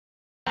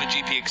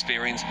GP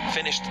experience,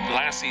 finished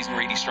last season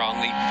really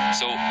strongly.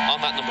 So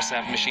on that number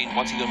 7 machine,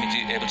 what's he going to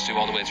be able to do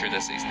all the way through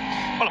this season?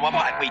 Well, a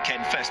one-night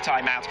weekend, first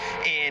time out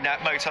in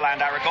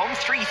Motorland Aragon.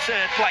 3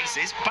 third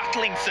places,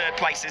 battling third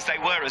places they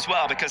were as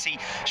well, because he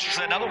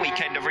another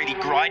weekend of really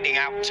grinding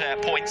out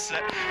points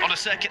on a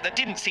circuit that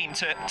didn't seem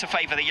to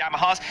favour the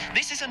Yamahas.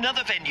 This is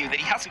another venue that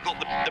he hasn't got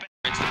the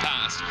It's the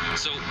past,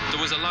 so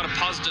there was a lot of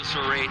positives for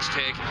Ray to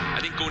take.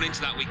 I think going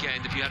into that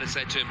weekend, if you had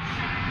said to him,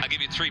 I'll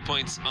give you 3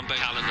 points on the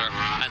calendar,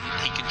 and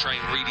he can try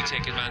and really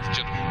take advantage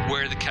of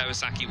where the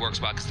Kawasaki works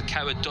well, because the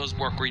Kawa does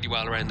work really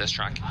well around this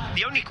track.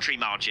 The only victory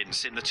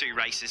margins in the 2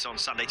 races on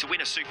Sunday, to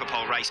win a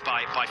Superpole race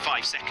by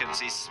 5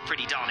 seconds is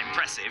pretty darn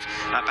impressive.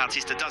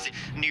 Bautista does it.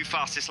 New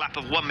fastest lap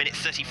of 1 minute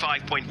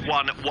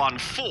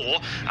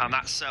 35.114, and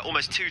that's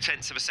almost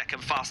 0.2 of a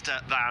second faster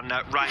than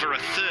Ray for a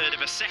third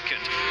of a second,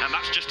 and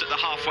that's just at the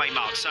halfway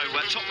mark. So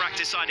Toprak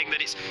deciding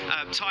that it's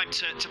time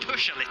to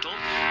push a little.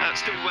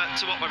 Still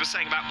to what I was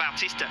saying about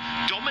Bautista,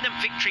 dominant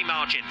victory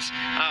margins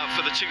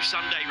for the 2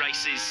 Sunday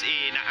races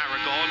in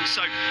Aragon.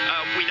 So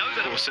we know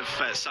the course of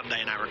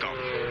Sunday in Aragon.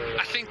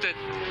 I think that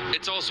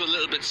it's also a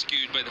little bit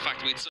skewed by the fact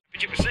that we'd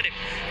We've said it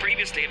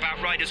previously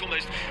about riders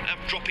almost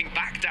dropping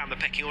back down the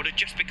pecking order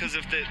just because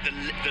of the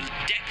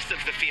depth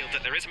of the field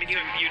that there is. I mean,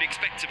 you'd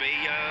expect to be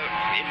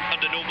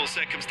under normal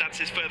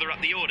circumstances further up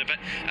the order, but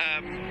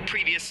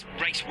previous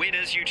race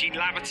winners, Eugene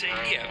Laverty.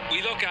 Yeah,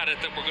 we look at it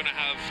that we're going to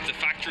have the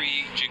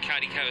factory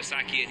Ducati,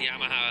 Kawasaki and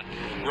Yamaha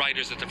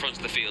riders at the front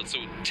of the field, so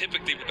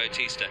typically with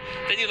Bautista.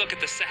 Then you look at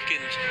the second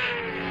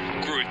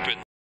group,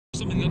 and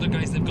some of the other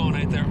guys that have gone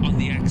out there on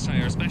the X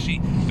tire, especially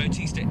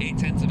Bautista,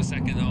 0.8 of a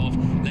second off.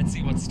 Let's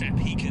see what step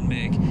he can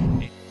make.